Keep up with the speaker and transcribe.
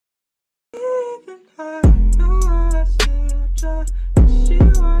Alright,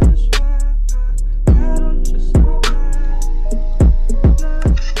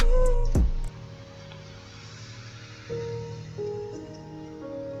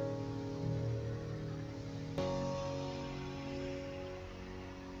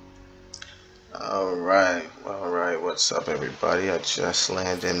 what's up everybody? I just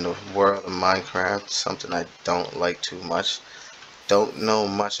landed in the world of Minecraft, something I don't like too much. Don't know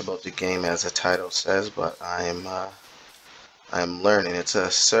much about the game as the title says, but I'm learning. It's a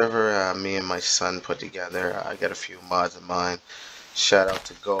server me and my son put together. I got a few mods of mine. Shout out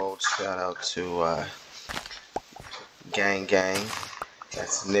to Gold, shout out to Gang Gang,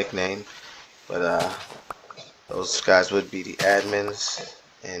 that's the nickname. But those guys would be the admins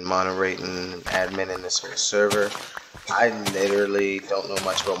and moderating and admin in this whole server. I literally don't know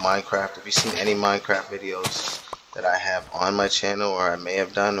much about Minecraft. If you've seen any Minecraft videos that I have on my channel, or I may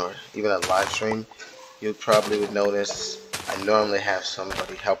have done, or even a live stream, you probably would notice I normally have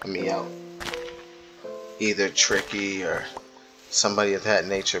somebody helping me out, either Tricky or somebody of that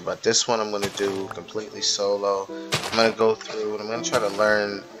nature. But this one I'm going to do completely solo. I'm going to go through and I'm going to try to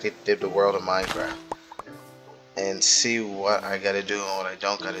learn the world of Minecraft and see what I got to do and what I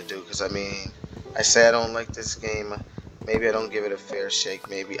don't got to do. Because I mean, I say I don't like this game. Maybe I don't give it a fair shake.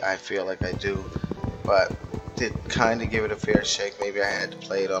 Maybe I feel like I do. But to kind of give it a fair shake, maybe I had to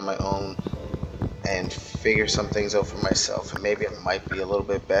play it on my own and figure some things out for myself. And maybe it might be a little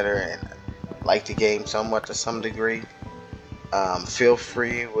bit better and like the game somewhat to some degree. Feel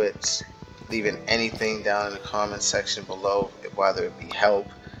free with leaving anything down in the comment section below, whether it be help.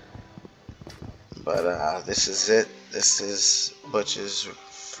 But this is it. This is Butch's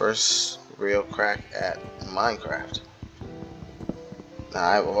first real crack at Minecraft. Now,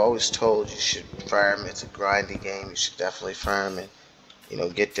 I've always told you should farm. It's a grindy game. You should definitely farm and, you know,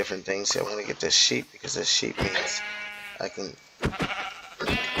 get different things. So I want to get this sheep because this sheep means I can.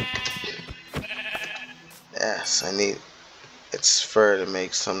 Yes, I need its fur to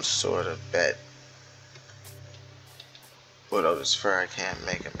make some sort of bed. Without its fur, I can't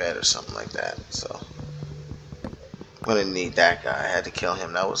make a bed or something like that. So I'm gonna need that guy. I had to kill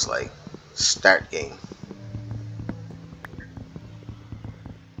him. That was like start game.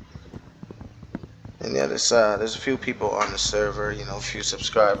 And yeah, there's a few people on the server, you know, a few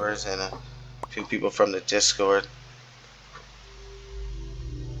subscribers and a few people from the Discord.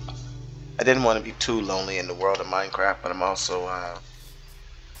 I didn't want to be too lonely in the world of Minecraft, but I'm also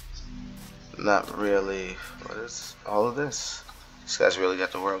not really. What is all of this? These guys really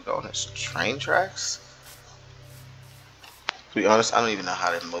got the world going. It's train tracks. To be honest, I don't even know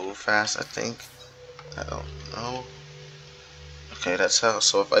how to move fast. I think I don't know. Okay, that's how.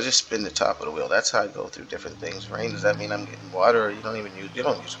 So if I just spin the top of the wheel, that's how I go through different things. Rain, does that mean I'm getting water? Or you don't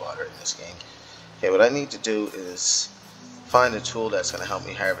use water in this game. Okay, what I need to do is find a tool that's gonna help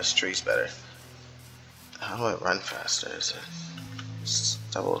me harvest trees better. How do I run faster? Is it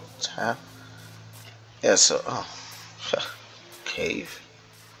double tap? Yeah. So cave,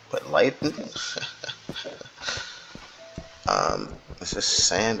 but lighten. Is this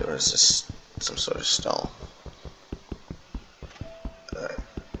sand or is this some sort of stone?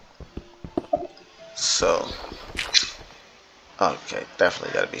 So, okay,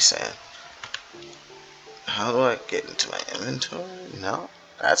 definitely gotta be sand. How do I get into my inventory? No,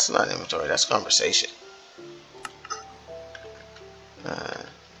 that's not inventory, that's conversation.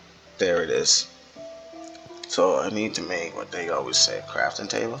 There it is. So I need to make what they always say, a crafting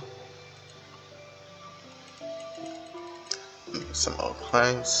table. Get some old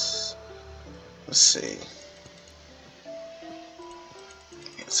planks. Let's see.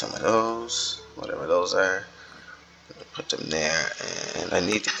 Get some of those, whatever those are. Put them there, and I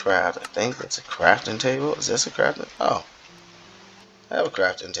need to craft. I think it's a crafting table. Is this a crafting? Oh, I have a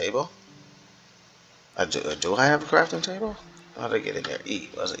crafting table. I do. Do I have a crafting table? How did I get in there? E,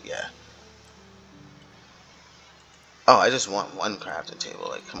 was it? Yeah. Oh, I just want one crafting table.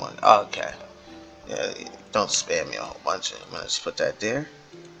 Like, come on. Oh, okay. Yeah, don't spam me a whole bunch. I'm gonna just put that there.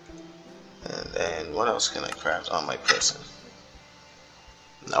 And then what else can I craft on my person?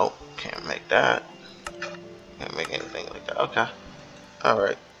 Nope, can't make that. Can't make anything like that. Okay.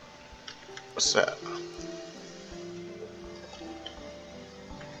 Alright. What's that?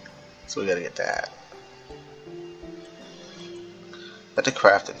 So we gotta get that. At the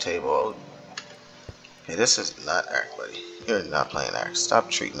crafting table. Okay, this is not Ark, buddy. You're not playing Ark. Stop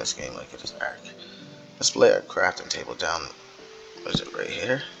treating this game like it is Ark. Let's lay our crafting table down. What is it, right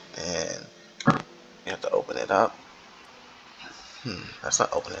here? And you have to open it up. That's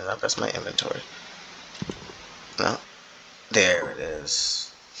not opening it up. That's my inventory. No. There it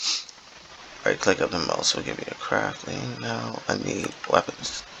is. Right click up the mouse will give you a crafting. Now I need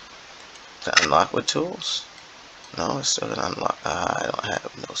weapons to unlock with tools. No, it's still gonna unlock. I don't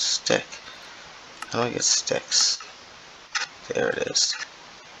have no stick. How do I get sticks? There it is.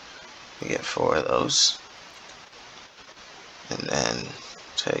 You get 4 of those. And then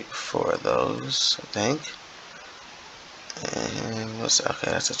take 4 of those, I think. And what's that?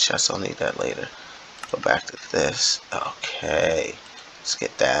 Okay, that's a chest. I'll need that later. Go back to this. Okay. Let's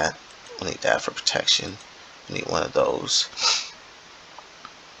get that. We'll need that for protection. We need one of those.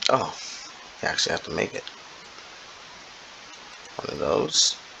 Oh, you actually have to make it. One of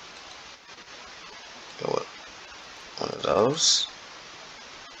those. One of those.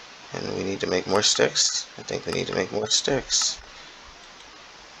 And we need to make more sticks. I think we need to make more sticks.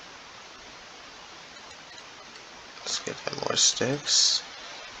 Let's get them more sticks.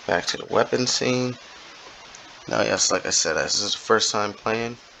 Back to the weapon scene. Now, yes, like I said, this is the first time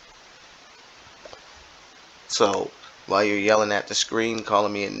playing. So, while you're yelling at the screen,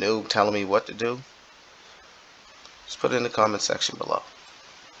 calling me a noob, telling me what to do, just put it in the comment section below.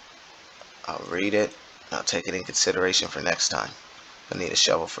 I'll read it. I'll take it in consideration for next time. I need a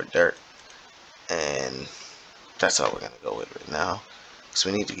shovel for dirt. And that's all we're going to go with right now. Because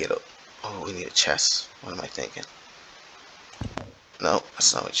we need to get a... Oh, we need a chest. What am I thinking? No,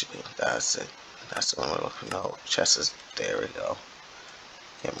 that's not what you do. That's it. That's the one we're looking for. No, chest is... There we go.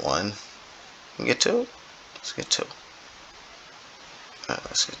 Get 1. You get 2? Let's get 2. Alright,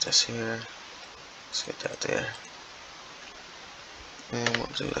 let's get this here. Let's get that there. And we'll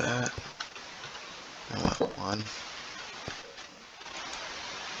do that. I want 1.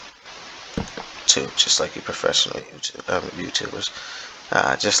 2, just like you professional YouTubers.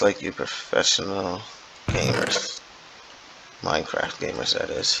 Just like you professional gamers. Minecraft gamers, that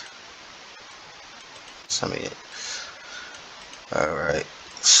is. Some of you. Alright,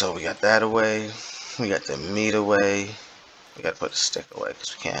 so we got that away. We got the meat away. We got to put the stick away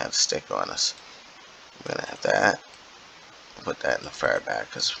because we can't have the stick on us. We're going to have that. Put that in the fire bag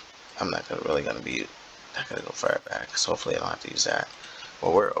because I'm not really going to be not going to go fire bag. So hopefully I don't have to use that.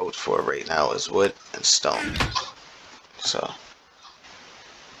 What we're owed for right now is wood and stone. So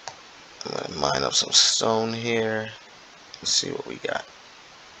I'm going to mine up some stone here. Let's see what we got.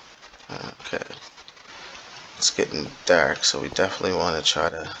 Okay. It's getting dark, so we definitely want to try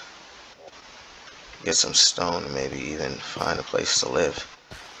to get some stone and maybe even find a place to live.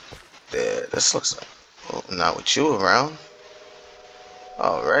 There, this looks like... Oh, not with you around.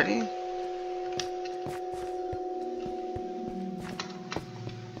 Already?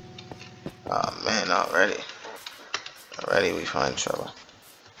 Oh man, already. Already we find trouble.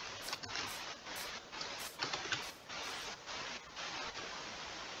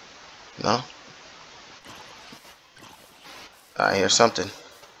 No? I hear something.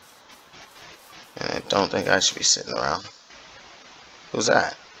 And I don't think I should be sitting around. Who's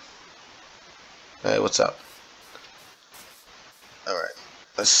that? Hey, what's up? Alright,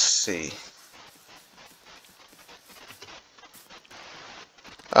 let's see.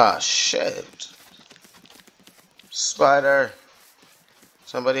 Ah, shit. Spider.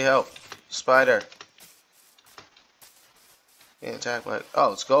 Somebody help. Spider. Being attacked by...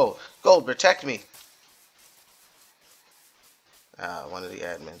 Oh, it's Gold. Gold, protect me. Ah, one of the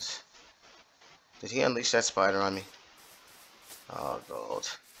admins. Did he unleash that spider on me? Oh, Gold.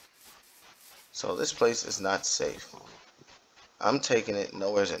 So this place is not safe. I'm taking it.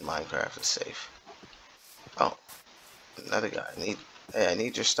 Nowhere's in Minecraft is safe. Oh, another guy. I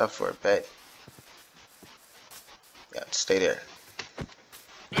need your stuff for a bed. Yeah, stay there.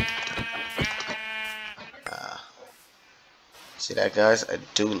 See that, guys? I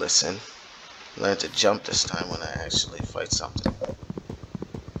do listen. Learn to jump this time when I actually fight something.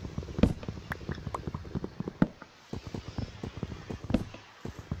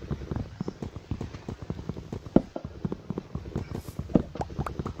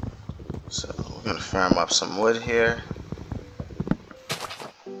 So we're gonna farm up some wood here.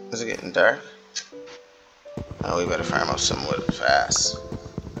 Is it getting dark? Oh, we better farm up some wood fast.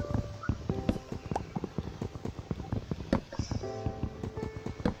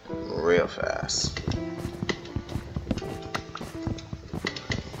 Real fast.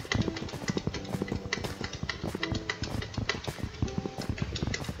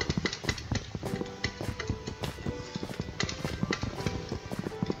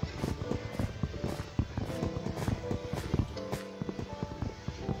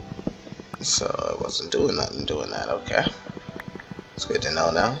 So I wasn't doing nothing doing that, okay. It's good to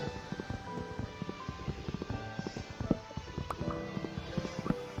know now.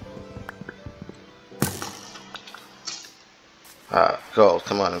 Gold,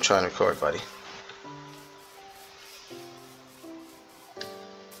 come on, I'm trying to record, buddy.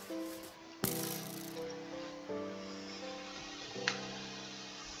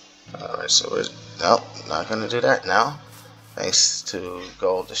 So we're, nope, not gonna do that now. Thanks to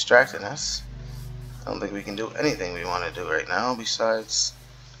gold distracting us. I don't think we can do anything we want to do right now besides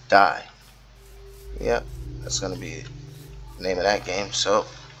die. Yep, that's gonna be the name of that game. So,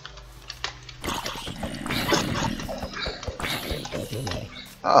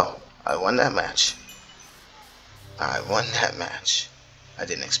 oh, I won that match. I won that match. I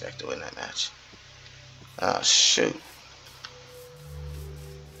didn't expect to win that match. Oh shoot.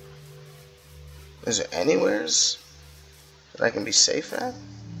 Is there anywheres that I can be safe at?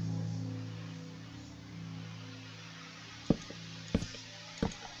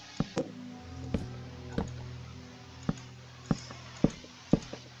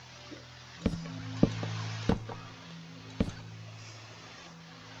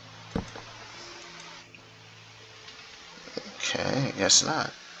 Okay, I guess not.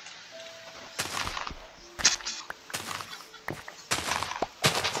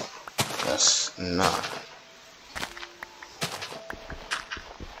 Guess not.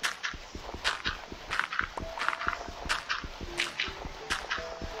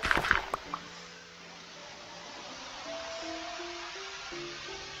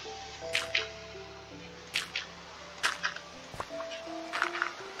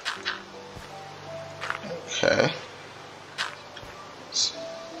 Okay.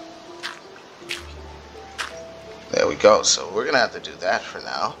 There we go. So we're gonna have to do that for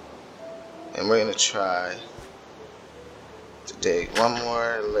now. And we're gonna try to dig one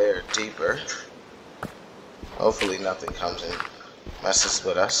more layer deeper. Hopefully nothing comes and messes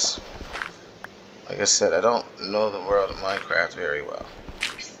with us. Like I said, I don't know the world of Minecraft very well.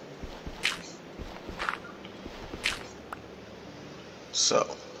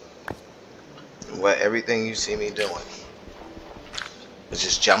 So, everything you see me doing is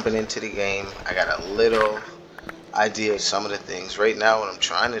just jumping into the game. I got a little idea of some of the things. Right now what I'm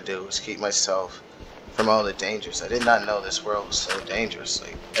trying to do is keep myself from all the dangers. I did not know this world was so dangerous.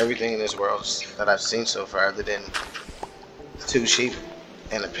 Like everything in this world that I've seen so far, other than 2 sheep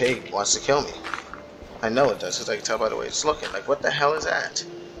and a pig, wants to kill me. I know it does because I can tell by the way it's looking. Like what the hell is that?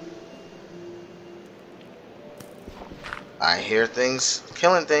 I hear things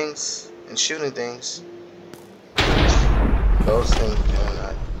killing things and shooting things. Those things do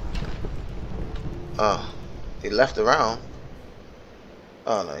not. Oh, he left around.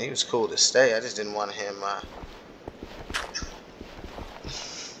 Oh no, he was cool to stay. I just didn't want him.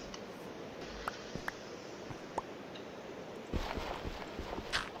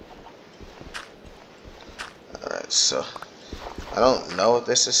 Alright, so I don't know if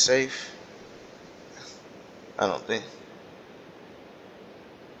this is safe. I don't think.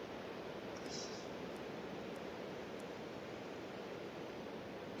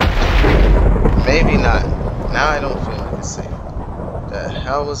 Maybe not. Now I don't feel like it's safe. The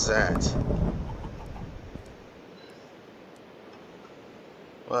hell was that?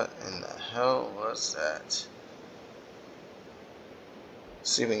 What in the hell was that?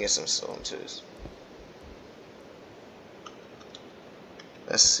 Let's see if we can get some stone tools.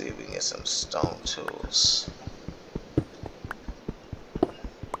 Let's see if we can get some stone tools.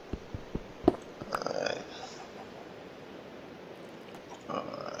 Alright.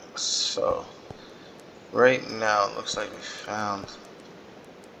 Alright, so right now it looks like we found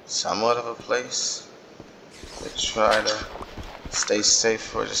somewhat of a place to try to stay safe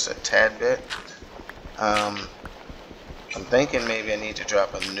for just a tad bit. I'm thinking maybe I need to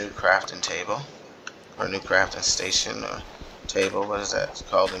drop a new crafting table or a new crafting station or table. What is that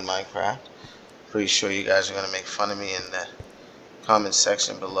called in Minecraft? Pretty sure you guys are gonna make fun of me in the comment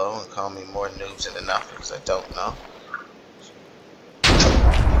section below and call me more noobs than enough because I don't know.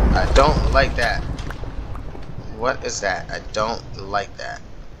 I don't like that. What is that? I don't like that.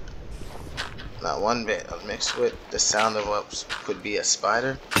 Not one bit. Mixed with the sound of what could be a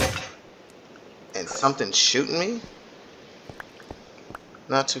spider and something shooting me.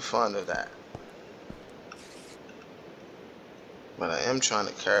 Not too fond of that. But I am trying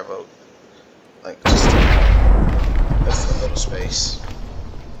to carve out like just a little space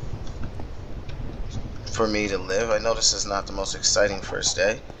for me to live. I know this is not the most exciting first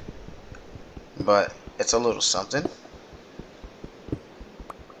day, but it's a little something.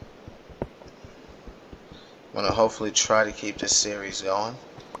 I'm gonna hopefully try to keep this series going.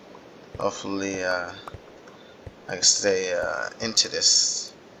 Hopefully I can stay into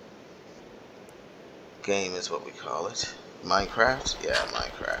this game is what we call it. Minecraft? Yeah,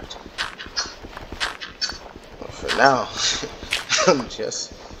 Minecraft. But for now, I'm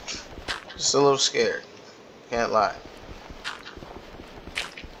just a little scared. Can't lie.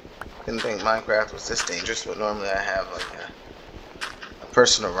 Didn't think Minecraft was this dangerous, but normally I have like a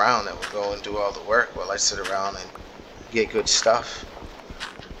person around that will go and do all the work while I sit around and get good stuff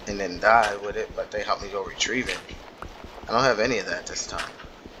and then die with it, but they help me go retrieve it. I don't have any of that this time.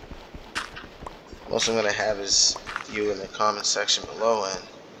 Most I'm gonna have is you in the comment section below, and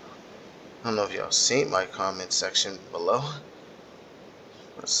I don't know if y'all seen my comment section below.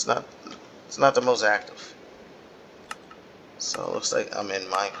 It's not the most active. So it looks like I'm in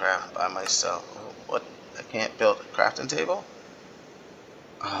Minecraft by myself. What? I can't build a crafting table?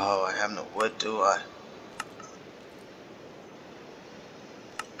 Oh, I have no wood, do I?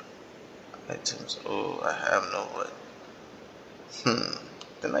 Items. Oh, I have no wood.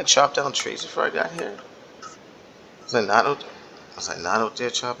 Didn't I chop down trees before I got here? Was I not out there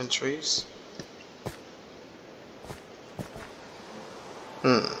chopping trees?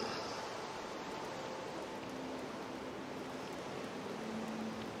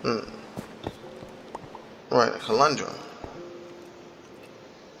 We're in a conundrum.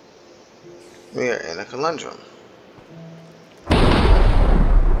 We are in a conundrum.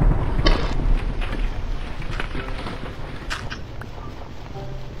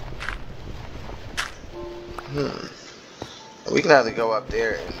 We can either go up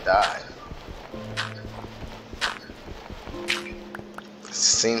there and die. It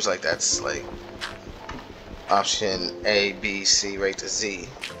seems like that's like option A, B, C, right to Z.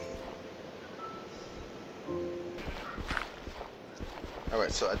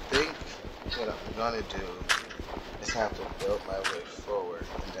 Alright, so I think what I'm gonna do is have to build my way forward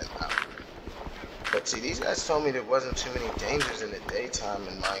and then out. But see, these guys told me there wasn't too many dangers in the daytime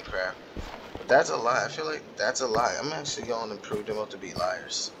in Minecraft. But that's a lie. I feel like that's a lie. I'm actually going to prove them all to be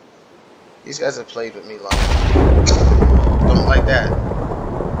liars. These guys have played with me long enough. Don't like that.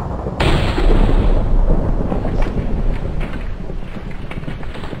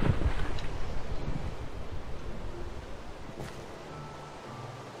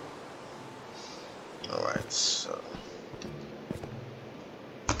 Alright, so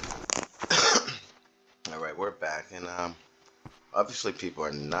alright, we're back, and obviously people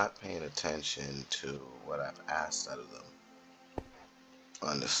are not paying attention to what I've asked out of them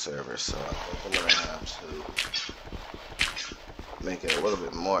on the server, so I think I'm gonna have to make it a little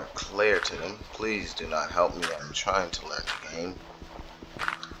bit more clear to them. Please do not help me. I'm trying to learn the game,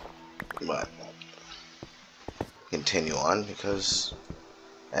 but continue on because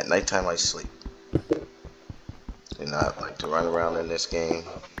at nighttime I sleep. Do not like to run around in this game.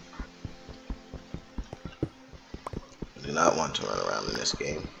 Do not want to run around in this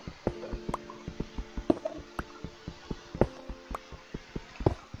game.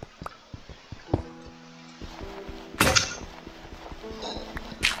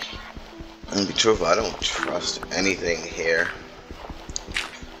 And to be truthful, I don't trust anything here.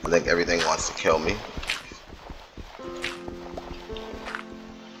 I think everything wants to kill me.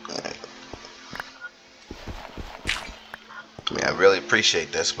 I mean, I really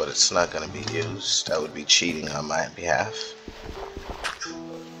appreciate this, but it's not going to be used. That would be cheating on my behalf.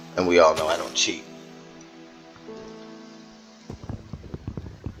 And we all know I don't cheat.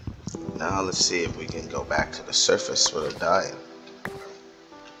 Now let's see if we can go back to the surface without dying.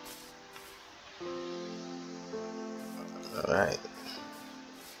 Alright.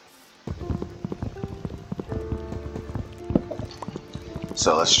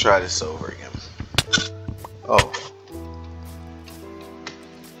 So let's try this over again. Oh.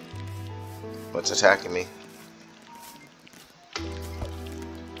 What's attacking me?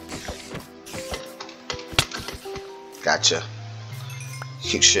 Gotcha.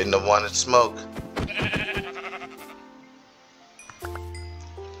 You shouldn't have wanted smoke.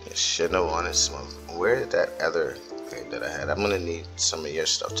 You shouldn't have wanted smoke. Where did that other thing that I had? I'm gonna need some of your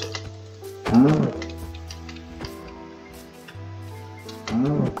stuff too.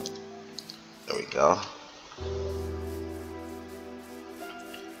 There we go.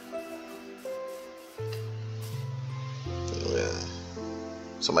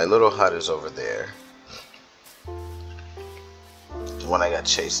 So my little hut is over there. The one I got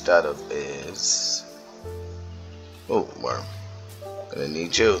chased out of is... Oh, worm. Gonna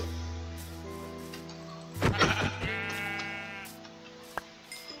need you. I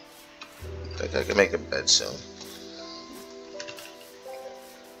think I can make a bed soon.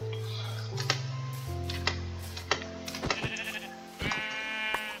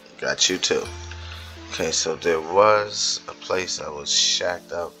 Got you too. Okay, so there was a place I was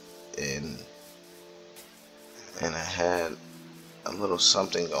shacked up in, and I had a little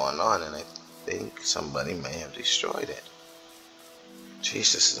something going on, and I think somebody may have destroyed it.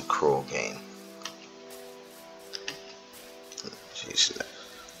 Jeez, this is a cruel game. Jeez,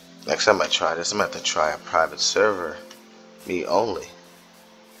 next time I try this, I'm gonna have to try a private server, me only.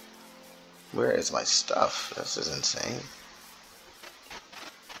 Where is my stuff? This is insane.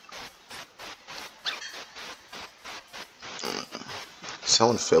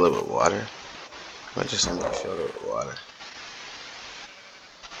 Someone fill it with water? I just somebody filled it with water.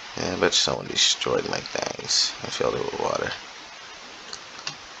 Yeah, I bet someone destroyed my things. I filled it with water.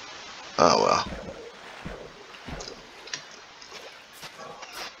 Oh well.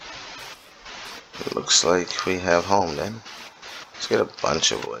 It looks like we have home then. Let's get a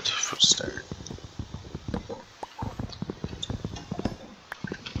bunch of wood for start.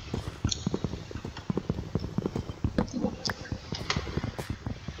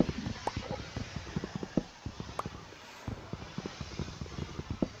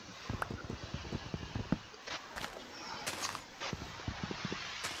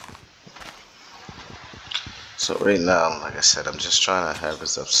 So right now, like I said, I'm just trying to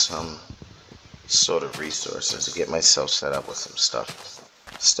harvest up some sort of resources to get myself set up with some stuff.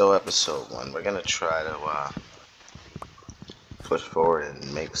 Still episode 1. We're gonna try to push forward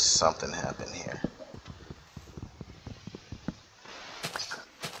and make something happen here.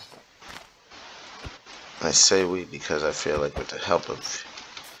 I say we because I feel like with the help of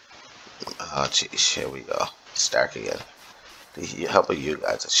oh geez, here we go. It's dark again. The help of you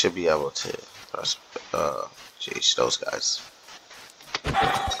guys, I should be able to geez, those guys.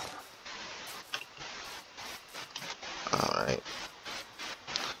 Alright.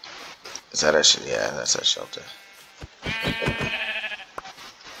 Is that actually, yeah, that's our shelter.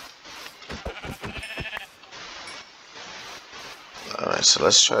 Alright, so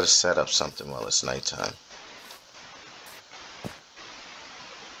let's try to set up something while it's nighttime.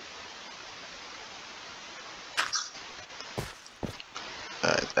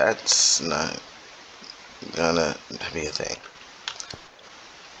 Alright, that's not gonna be a thing.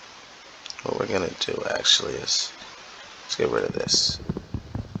 What we're gonna do actually is let's get rid of this.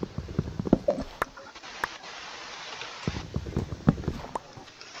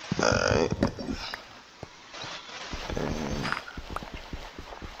 Alright.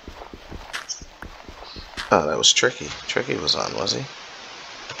 Oh, that was Tricky. Tricky was on, was he?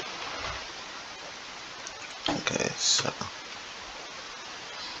 Okay, so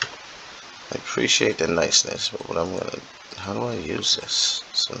I appreciate the niceness, but what I'm gonna, how do I use this?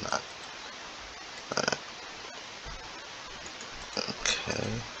 So not. Alright. Okay.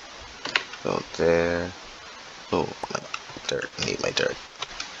 Go there. Oh, my dirt. I need my dirt.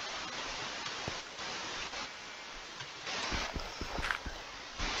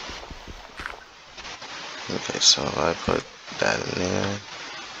 Okay, so I put that in there.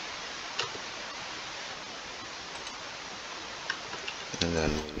 And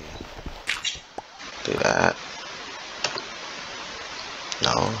then we do that.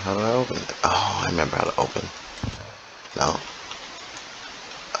 No, how do I open it? Oh, I remember how to open. No.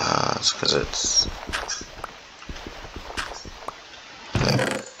 It's because it's...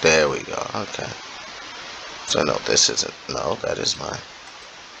 There we go, okay. So no, this isn't, no, that is mine.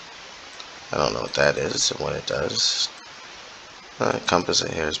 I don't know what that is and what it does. Compass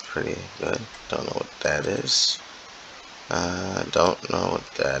here is pretty good. Don't know what that is. Don't know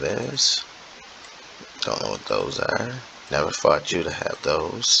what that is. Don't know what those are. Never fought you to have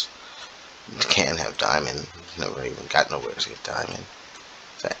those. You can't have diamond. Never even got nowhere to get diamond.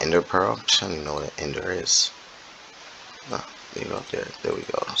 Is that ender pearl? I don't even know what an ender is. Oh, there you go. There we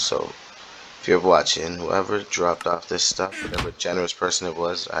go. So if you're watching, whoever dropped off this stuff, whatever generous person it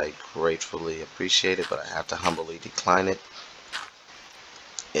was, I gratefully appreciate it, but I have to humbly decline it.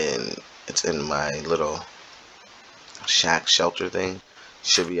 And it's in my little shack shelter thing.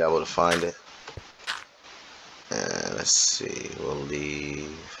 Should be able to find it. And let's see, we'll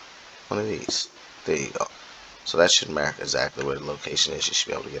leave one of these. There you go. So that should mark exactly where the location is. You should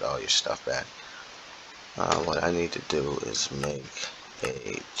be able to get all your stuff back. What I need to do is make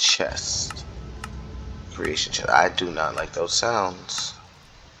a chest. Creation chest. I do not like those sounds.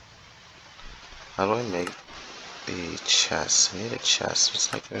 How do I make the chest? I need a chest.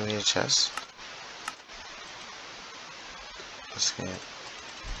 It's not giving me a chest. Let's get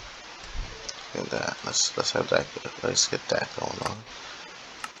that. Let's have that. Let's get that going on.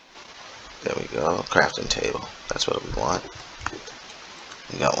 There we go. Crafting table. That's what we want.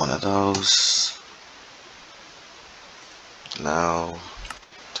 We got one of those. Now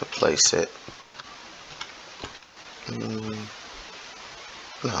to place it. No,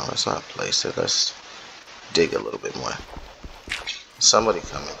 let's not place it. Let's dig a little bit more. Somebody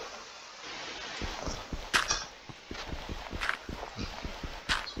coming.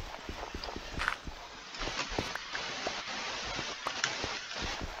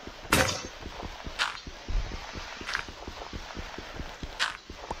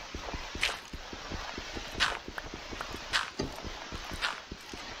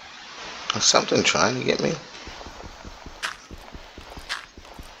 Is something trying to get me?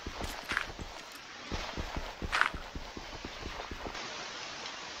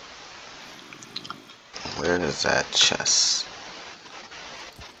 Where is that chest?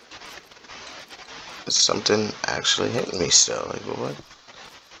 Is something actually hitting me still? Like, what?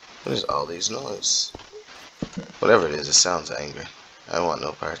 What is all these noise? Whatever it is, it sounds angry. I don't want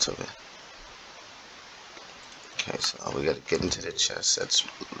no parts of it. Okay, so we gotta get into the chest. That's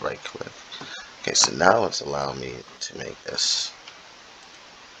right click. Okay, so now it's allowing me to make this.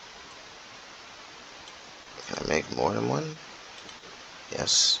 Can I make more than one?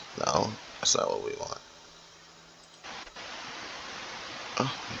 Yes. No. That's not what we want.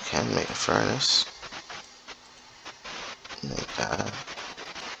 Oh, we can make a furnace. Make that.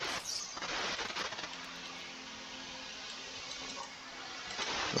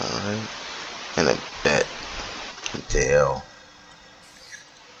 Alright. And a bed. Deal.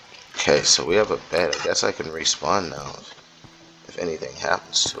 Okay, so we have a bed. I guess I can respawn now if anything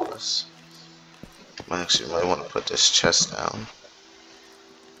happens to us. I actually might want to put this chest down.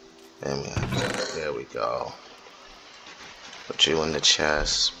 And there we go. Put you in the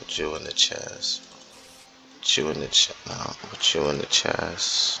chest. Put you in the chest. Put you in the chest. No, put you in the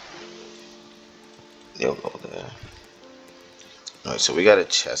chest. You'll go there. Alright, so we got a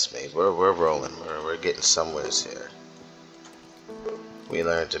chest made. We're rolling. We're getting somewheres here. We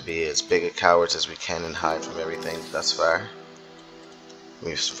learned to be as big a cowards as we can and hide from everything thus far.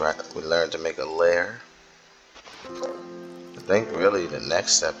 We learned to make a lair. I think really the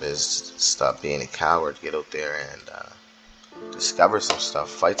next step is to stop being a coward, get out there and discover some stuff,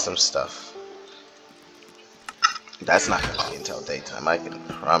 fight some stuff. That's not going to be until daytime. I can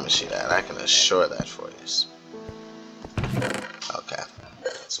promise you that. I can assure that for you. Okay,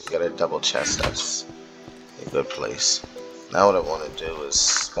 so we got a double chest. That's a good place. Now what I want to do is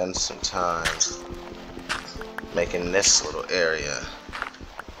spend some time making this little area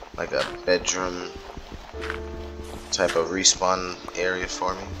like a bedroom type of respawn area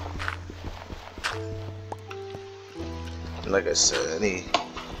for me. And like I said,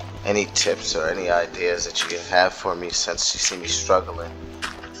 any tips or any ideas that you can have for me since you see me struggling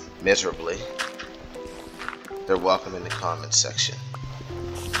miserably, they're welcome in the comment section.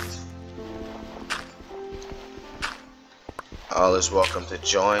 All is welcome to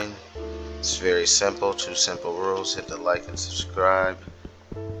join. It's very simple, 2 simple rules. Hit the like and subscribe.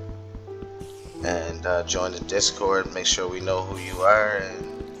 And join the Discord. Make sure we know who you are,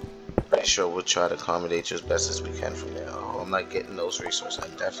 and pretty sure we'll try to accommodate you as best as we can from there. Oh, I'm not getting those resources. I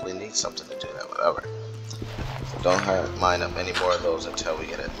definitely need something to do that, whatever. So don't mine up any more of those until we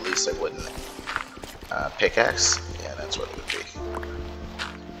get at least a wooden pickaxe. Yeah, that's what it would be.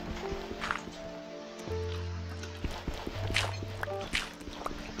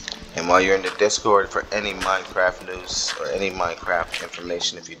 And while you're in the Discord, for any Minecraft news or any Minecraft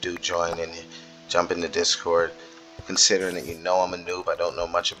information, if you do join and jump in the Discord, considering that you know I'm a noob, I don't know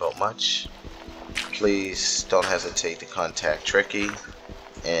much about much, please don't hesitate to contact Tricky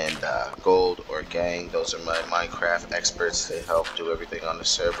and Gold or Gang. Those are my Minecraft experts. They help do everything on the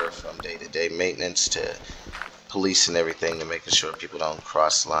server, from day-to-day maintenance to police and everything, to making sure people don't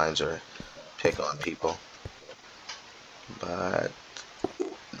cross lines or pick on people. But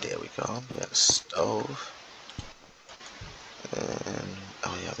there we go. We got a stove. And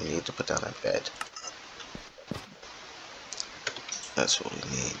oh yeah, we need to put down a bed. That's what we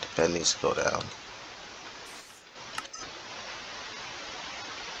need. The bed needs to go down.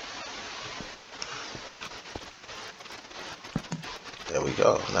 There we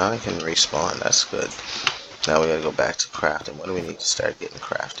go. Now I can respawn. That's good. Now we gotta go back to crafting. What do we need to start getting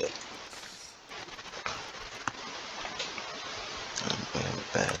crafted? We have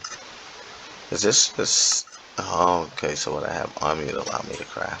a bed. Is this? Oh, okay. So what I have on me would allow me to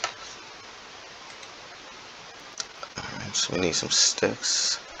craft. Alright, so we need some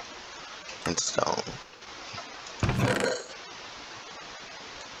sticks and stone.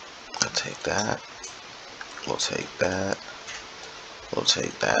 I'll take that. We'll take that. We'll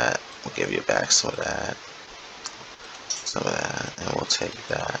take that. We'll give you back some of that. Some of that. And we'll take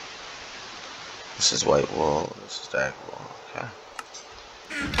that. This is white wool. This is dark wool. Okay.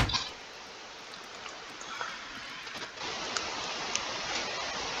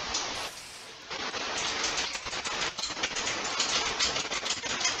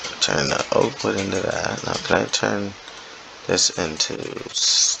 Turn the oak wood into that. Now can I turn this into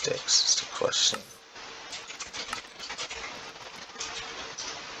sticks is the question.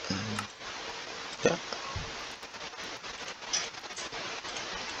 Yeah.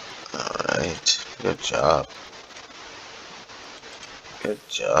 Alright. Good job. Good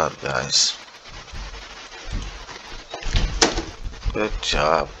job, guys. Good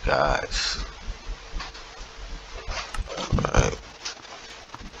job, guys. Alright.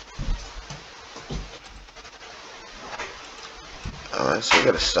 Alright, so we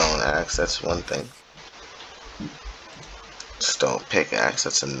got a stone axe, that's one thing. Stone pickaxe,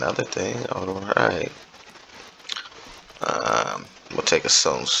 that's another thing. Alright. We'll take a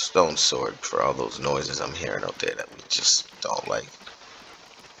stone sword for all those noises I'm hearing out there that we just don't like.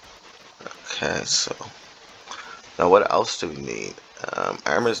 Okay, so now what else do we need?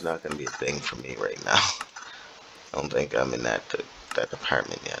 Armor's not going to be a thing for me right now. I don't think I'm in that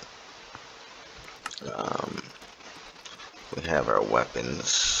department yet. We have our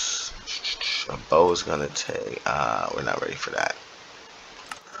weapons. A bow is gonna take. We're not ready for that.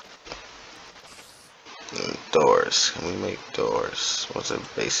 Doors. Can we make doors? What's a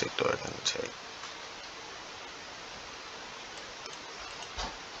basic door gonna take?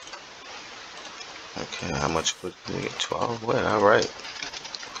 Okay, how much wood can we get? 12 wood. All right.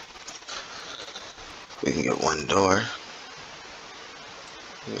 We can get one door.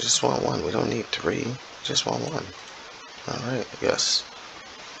 We just want one. We don't need 3. We just want one. Alright, I guess.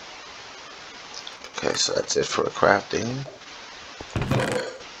 Okay, so that's it for crafting.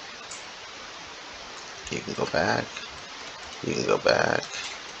 You can go back. You can go back.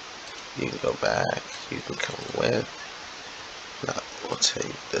 You can go back. You can come with. No, we'll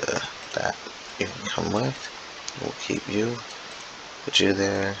take that. You can come with. We'll keep you. Put you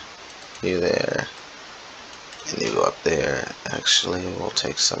there. You there. And you go up there. Actually, we'll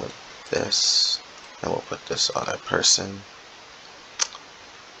take some of this. And we'll put this on a person.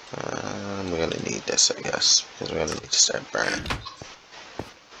 We're gonna need this, I guess, because we're gonna need to start burning.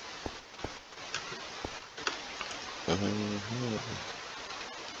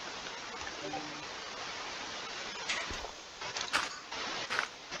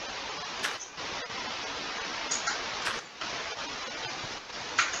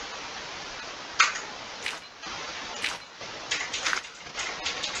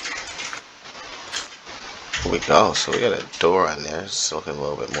 Here we go. So we got a door on there. It's looking a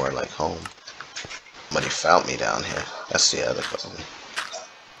little bit more like home. Somebody found me down here. That's the other problem.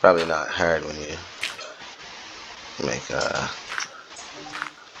 Probably not hard when you make a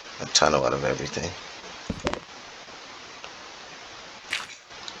tunnel out of everything.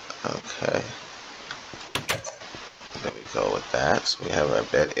 Okay. There we go with that. So we have our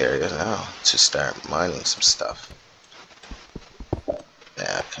bed area now to start mining some stuff.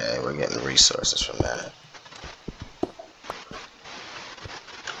 Yeah, okay, we're getting resources from that.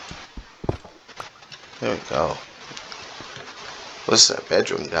 There we go. This is our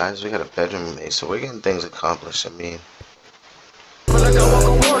bedroom, guys. We got a bedroom made, so we're getting things accomplished. I mean,